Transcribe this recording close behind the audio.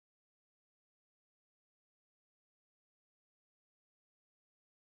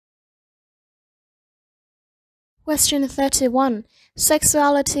Question 31.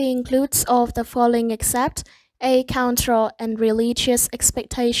 Sexuality includes all of the following except A. Cultural and religious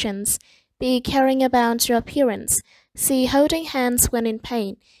expectations, B. Caring about your appearance, C. Holding hands when in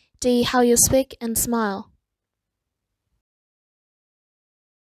pain, D. How you speak and smile.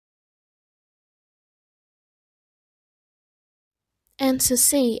 Answer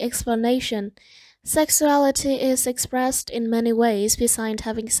C. Explanation. Sexuality is expressed in many ways besides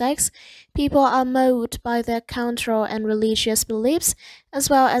having sex. People are molded by their cultural and religious beliefs, as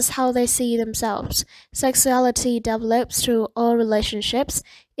well as how they see themselves. Sexuality develops through all relationships.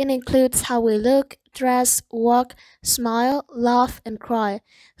 It includes how we look, dress, walk, smile, laugh, and cry.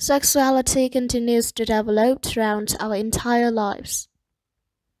 Sexuality continues to develop throughout our entire lives.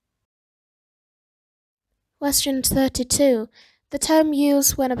 Question 32. The term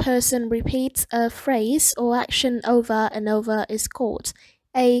used when a person repeats a phrase or action over and over is called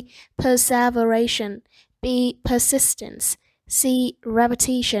A. Perseveration, B. Persistence, C.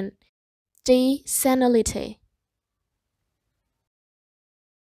 Repetition, D. Senility.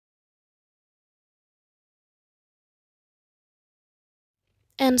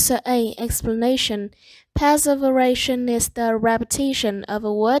 Answer A. Explanation. Perseveration is the repetition of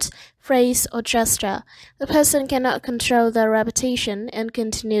a word, phrase, or gesture. The person cannot control the repetition and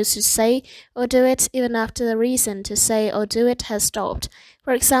continues to say or do it even after the reason to say or do it has stopped.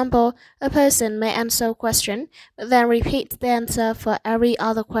 For example, a person may answer a question, but then repeats the answer for every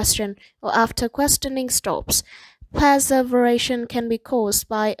other question or after questioning stops. Perseveration can be caused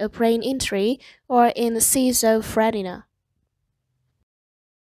by a brain injury or in schizophrenia.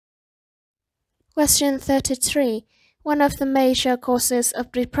 Question 33. One of the major causes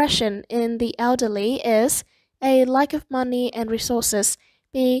of depression in the elderly is A. Lack of money and resources,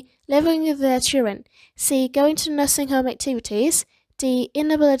 B. Living with their children, C. Going to nursing home activities, D.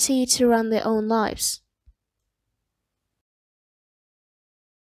 Inability to run their own lives.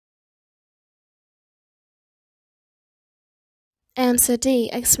 Answer D.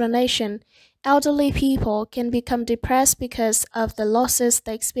 Explanation. Elderly people can become depressed because of the losses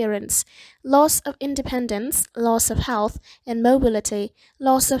they experience. Loss of independence, loss of health and mobility,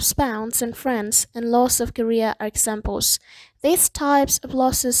 loss of spouse and friends, and loss of career are examples. These types of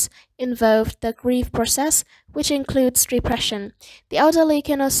losses involve the grief process, which includes depression. The elderly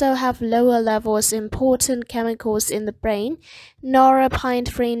can also have lower levels of important chemicals in the brain,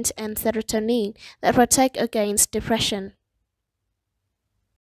 norepinephrine and serotonin, that protect against depression.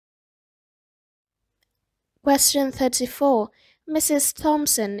 Question 34. Mrs.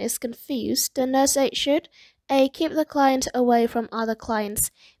 Thompson is confused. The nurse aide should A. Keep the client away from other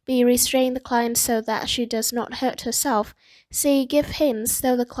clients, B. Restrain the client so that she does not hurt herself, C. Give hints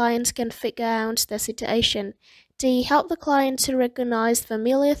so the client can figure out the situation, D. Help the client to recognize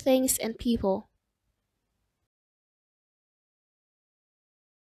familiar things and people.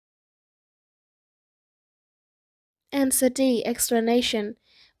 Answer D. Explanation.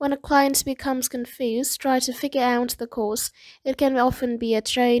 When a client becomes confused, try to figure out the cause. It can often be a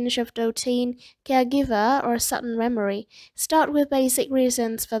change of routine, caregiver, or sudden memory. Start with basic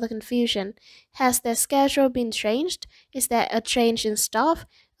reasons for the confusion. Has their schedule been changed? Is there a change in staff?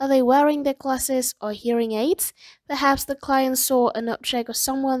 Are they wearing their glasses or hearing aids? Perhaps the client saw an object or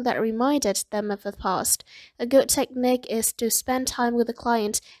someone that reminded them of the past. A good technique is to spend time with the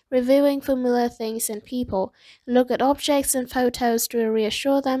client, reviewing familiar things and people. Look at objects and photos to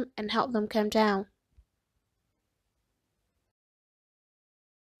reassure them and help them calm down.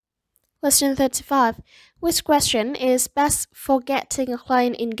 Question 35. Which question is best for getting a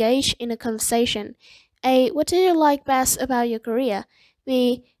client engaged in a conversation? A. What do you like best about your career?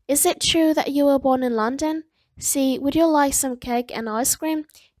 B. Is it true that you were born in London? C. Would you like some cake and ice cream?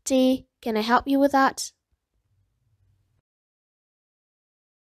 D. Can I help you with that?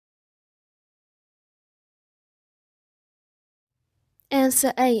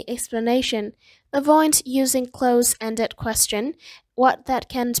 Answer A. Explanation. Avoid using close-ended question, what that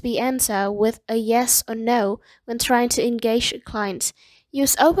can't be answered with a yes or no when trying to engage a client.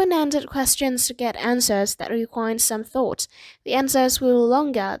 Use open-ended questions to get answers that require some thought. The answers will be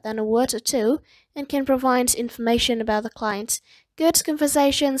longer than a word or two and can provide information about the client. Good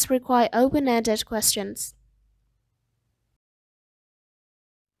conversations require open-ended questions.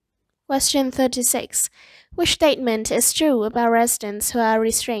 Question 36. Which statement is true about residents who are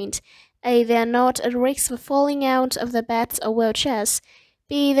restrained? A. They are not at risk of falling out of their beds or wheelchairs.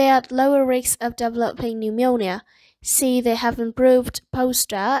 B. They are at lower risk of developing pneumonia. C. They have improved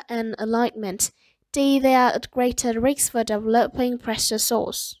posture and alignment. D. They are at greater risk for developing pressure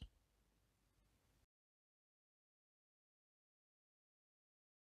sores.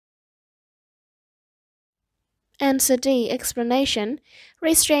 Answer D. Explanation.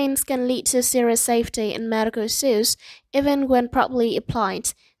 Restraints can lead to serious safety in medical issues, even when properly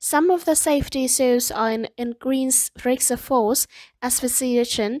applied. Some of the safety issues are in increased risks of force,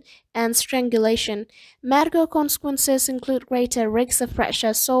 asphyxiation, and strangulation. Medical consequences include greater risks of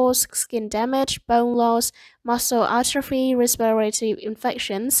pressure sores, skin damage, bone loss, muscle atrophy, respiratory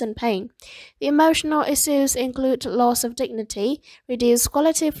infections, and pain. The emotional issues include loss of dignity, reduced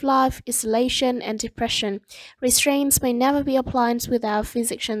quality of life, isolation, and depression. Restraints may never be applied without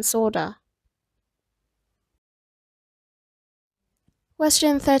physician's order.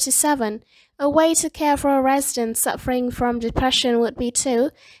 Question 37. A way to care for a resident suffering from depression would be to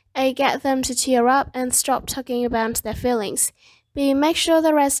A. Get them to cheer up and stop talking about their feelings. B. Make sure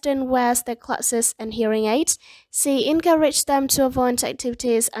the resident wears their glasses and hearing aids. C. Encourage them to avoid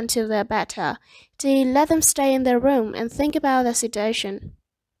activities until they're better. D. Let them stay in their room and think about the situation.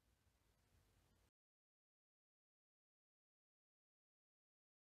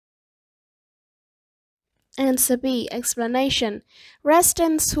 Answer B. Explanation.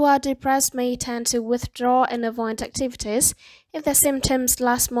 Residents who are depressed may tend to withdraw and avoid activities. If the symptoms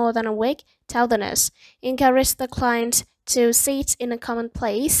last more than a week, tell the nurse. Encourage the client to sit in a common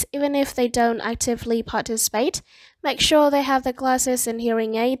place, even if they don't actively participate. Make sure they have the glasses and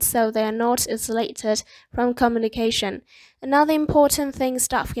hearing aids so they are not isolated from communication. Another important thing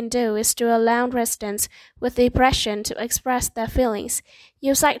staff can do is to allow residents with depression to express their feelings.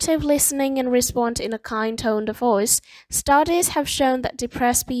 Use active listening and respond in a kind tone of voice. Studies have shown that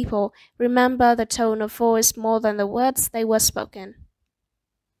depressed people remember the tone of voice more than the words they were spoken.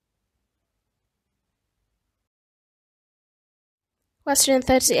 Question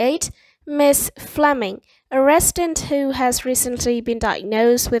 38. Miss Fleming, a resident who has recently been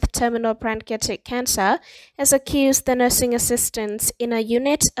diagnosed with terminal pancreatic cancer, has accused the nursing assistants in a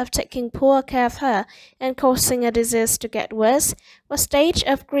unit of taking poor care of her and causing her disease to get worse. What stage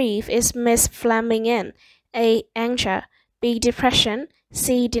of grief is Miss Fleming in? A. Anger. B. Depression.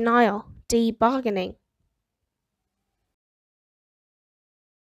 C. Denial. D. Bargaining.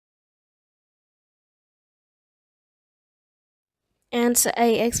 Answer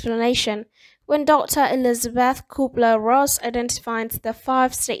A. Explanation. When Dr. Elizabeth Kubler-Ross identified the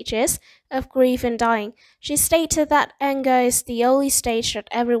 5 stages of grief and dying, she stated that anger is the only stage that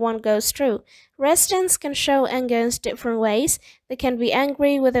everyone goes through. Residents can show anger in different ways. They can be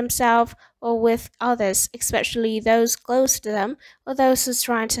angry with themselves or with others, especially those close to them or those who are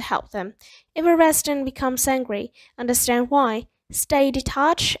trying to help them. If a resident becomes angry, understand why. Stay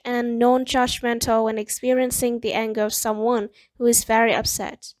detached and non-judgmental when experiencing the anger of someone who is very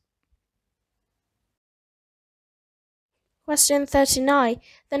upset. Question 39.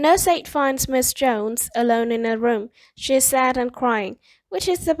 The nurse aide finds Miss Jones alone in her room. She is sad and crying. Which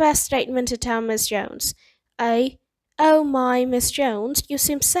is the best statement to tell Miss Jones? A. Oh my, Miss Jones, you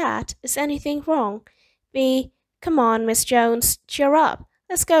seem sad. Is anything wrong? B. Come on, Miss Jones, cheer up.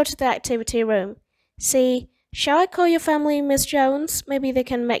 Let's go to the activity room. C. Shall I call your family, Miss Jones? Maybe they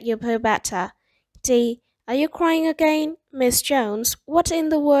can make you feel better. D. Are you crying again? Miss Jones, what in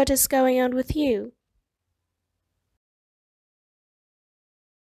the world is going on with you?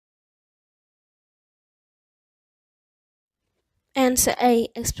 Answer A.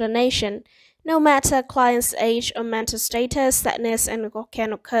 Explanation. No matter a client's age or mental status, sadness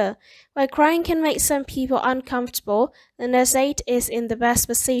can occur. While crying can make some people uncomfortable, the nurse aide is in the best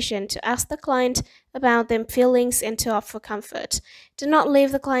position to ask the client about their feelings and to offer comfort. Do not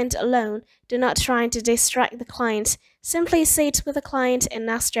leave the client alone. Do not try to distract the client. Simply sit with the client and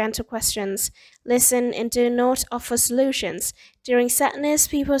ask gentle questions. Listen and do not offer solutions. During sadness,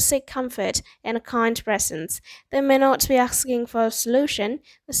 people seek comfort and a kind presence. They may not be asking for a solution,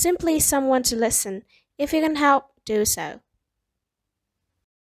 but simply someone to listen. If you can help, do so.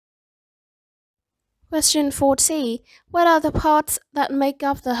 Question 40. What are the parts that make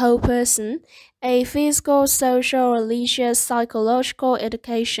up the whole person? A. Physical, social, religious, psychological,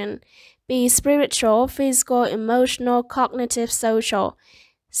 education. B. Spiritual, physical, emotional, cognitive, social.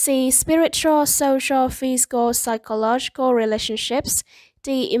 C. Spiritual, social, physical, psychological, relationships.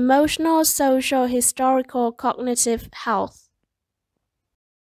 D. Emotional, social, historical, cognitive, health.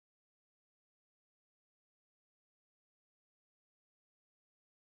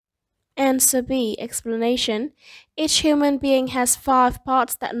 Answer B. Explanation. Each human being has 5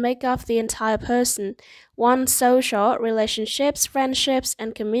 parts that make up the entire person. 1. Social, relationships, friendships,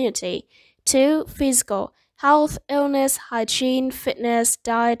 and community. 2. Physical, health, illness, hygiene, fitness,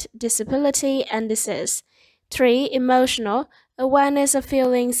 diet, disability, and disease. 3. Emotional, awareness of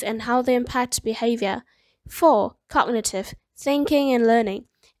feelings and how they impact behavior. 4. Cognitive, thinking and learning.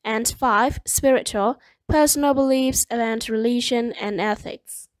 And 5. Spiritual, personal beliefs around religion and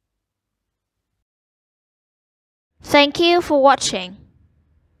ethics. Thank you for watching.